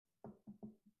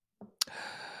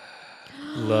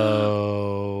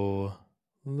Lau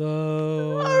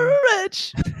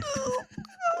Rich.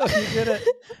 Oh, you did it.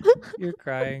 You're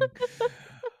crying.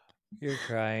 You're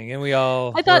crying, and we're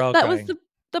all that crying. was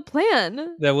the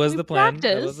plan. That was We the plan.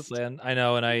 That was the practiced. plan. I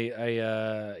know, and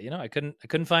I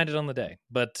couldn't find it on the day,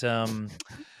 but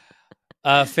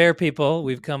fair people,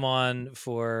 we've come on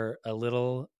for a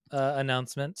little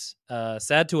announcement.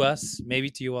 Sad to us, maybe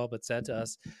to you all, but sad to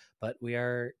us. But we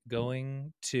are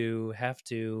going to have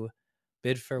to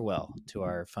bid farewell to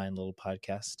our fine little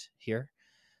podcast here.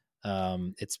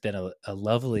 It's been a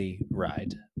lovely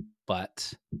ride,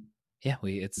 but yeah,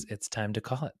 it's time to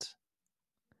call it.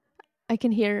 I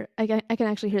can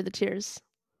actually hear the tears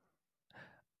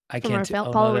from our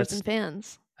Oh, followers and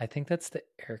fans. I think that's the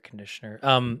air conditioner.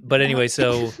 But anyway,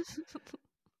 so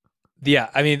yeah,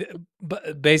 I mean,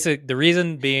 the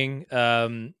reason being,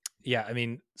 yeah, I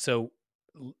mean, so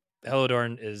Hello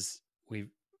Dorn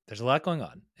there's a lot going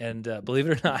on, and believe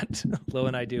it or not, Lo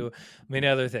and I do many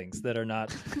other things that are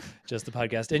not just the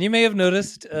podcast. And you may have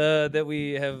noticed that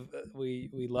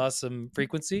we lost some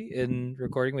frequency in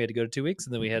recording. We had to go to 2 weeks,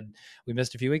 and then we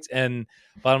missed a few weeks. And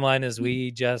bottom line is,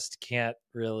 we just can't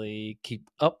keep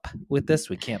up with this.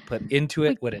 We can't put into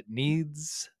it what it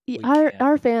needs.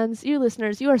 Our fans, you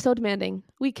listeners, you are so demanding.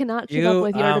 We cannot keep up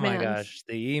with your demands. Oh my gosh,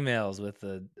 the emails with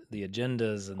the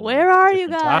agendas and where are you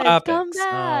different guys? topics. Come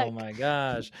back! Oh my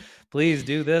gosh, please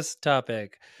do this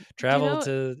topic. Travel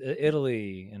to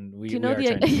Italy, and we are trying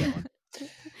to do that one.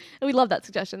 We love that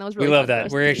suggestion. That was really we love fun that. for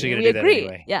us We're to actually do. going to do that agree.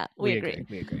 anyway. Yeah, we agree.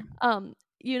 We agree.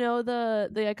 You know the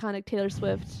iconic Taylor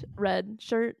Swift red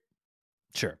shirt?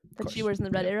 Sure. That she wears in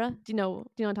the red era? Do you know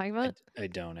what I'm talking about? I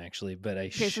don't actually, but I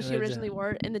should. So she originally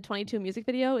wore it in the 22 music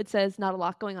video. It says not a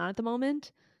lot going on at the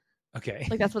moment. Okay.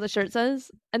 Like that's what the shirt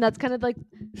says. And that's kind of like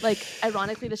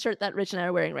ironically the shirt that Rich and I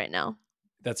are wearing right now.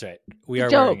 That's right. We are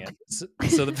wearing it.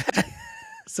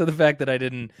 So the fact that I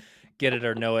didn't get it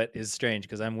or know it is strange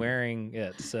because I'm wearing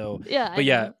it. So yeah. But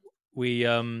yeah, we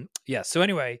so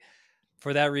anyway,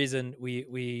 for that reason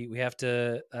we have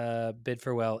to bid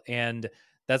farewell, and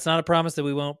that's not a promise that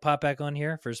we won't pop back on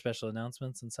here for special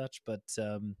announcements and such, but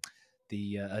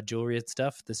the jewelry and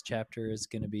stuff, this chapter is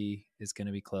going to be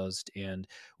closed. And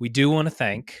we do want to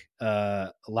thank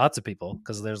lots of people,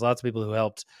 because there's lots of people who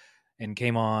helped and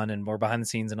came on and more behind the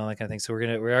scenes and all that kind of thing. So we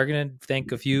are gonna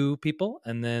thank a few people,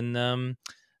 and then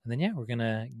yeah, we're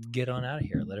gonna get on out of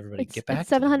here. Let everybody get back. It's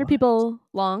 700 people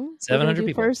long. 700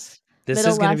 people. First,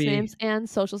 middle, last names, and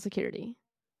social security.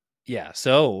 Yeah.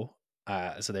 So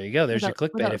there you go. There's your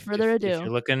clickbait. Without further ado, if you're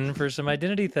looking for some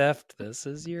identity theft, this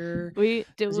is your. We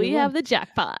have the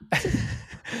jackpot.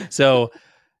 So,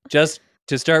 just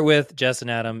to start with, Jess and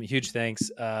Adam, huge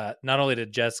thanks. Not only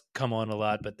did Jess come on a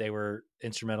lot, but they were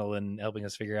instrumental in helping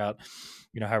us figure out,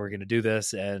 how we're going to do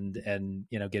this, and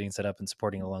getting set up and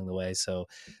supporting along the way. So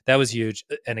that was huge.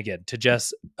 And again, to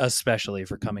Jess especially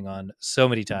for coming on so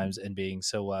many times and being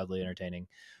so wildly entertaining.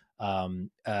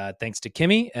 Thanks to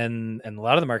Kimmy and a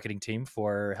lot of the marketing team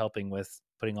for helping with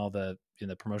putting all the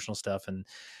promotional stuff and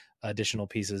additional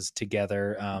pieces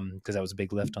together, because that was a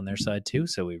big lift on their side too.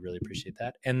 So we really appreciate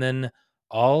that. And then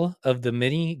all of the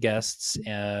many guests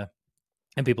and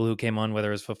people who came on, whether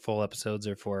it was for full episodes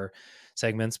or for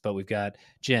segments. But we've got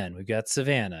Jen, we've got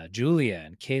Savannah,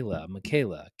 Julianne, Kayla,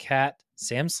 Michaela, Kat,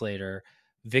 Sam Slater,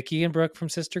 Vicky and Brooke from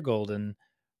Sister Golden,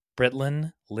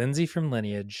 Britlin, Lindsay from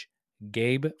Lineage,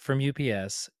 Gabe from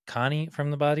UPS, Connie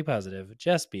from The Body Positive,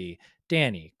 Jess B,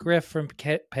 Danny, Griff from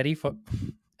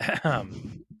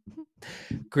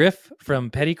Griff from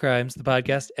Petty Crimes, the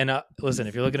podcast. And listen,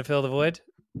 if you're looking to fill the void,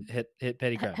 hit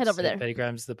Petty Crimes. Head over there. Petty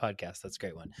Crimes, the podcast. That's a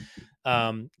great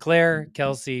one. Claire,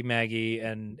 Kelsey, Maggie,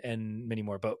 and many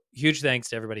more. But huge thanks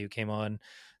to everybody who came on,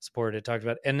 supported, talked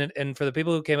about, and for the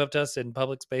people who came up to us in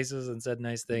public spaces and said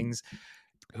nice things.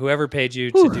 Whoever paid you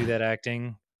to do that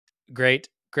acting, great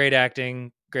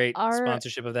acting, great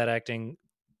sponsorship of that acting.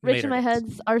 Rich and my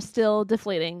heads are still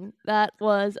deflating. That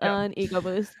was an ego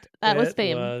boost. That was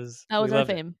fame. That was our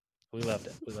fame. We loved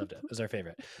it. It was our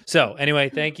favorite. So anyway,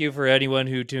 thank you for anyone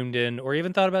who tuned in or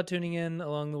even thought about tuning in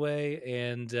along the way.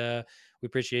 And we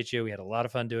appreciate you. We had a lot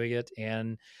of fun doing it.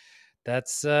 And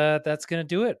that's going to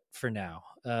do it for now.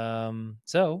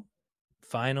 So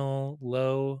final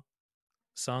low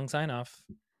song sign off.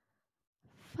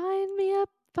 Find me up.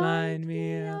 Find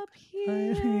me up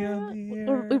here.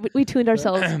 We tuned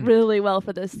ourselves really well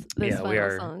for this yeah, we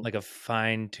are song. like a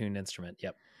fine-tuned instrument.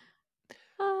 Yep.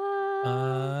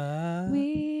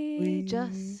 We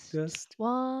just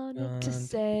wanted to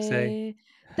say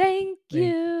thank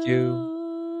you.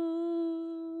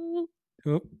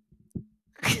 Oop.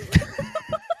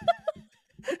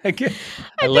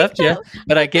 I left you,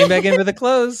 but I came back in for the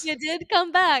close. You did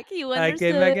come back. You understood.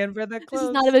 I came back in for the close. This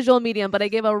is not a visual medium, but I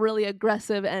gave a really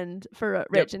aggressive end for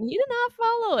Rich, and he did not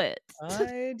follow it.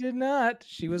 I did not.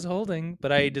 She was holding,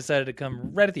 but I decided to come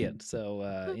right at the end.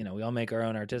 So, we all make our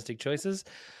own artistic choices.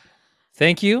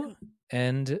 Thank you,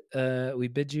 and we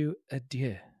bid you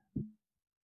adieu.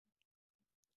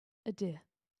 Adieu.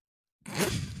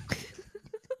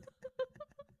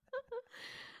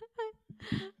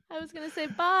 I was going to say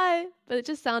bye, but it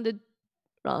just sounded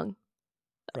wrong.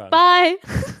 Bye.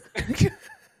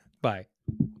 Bye.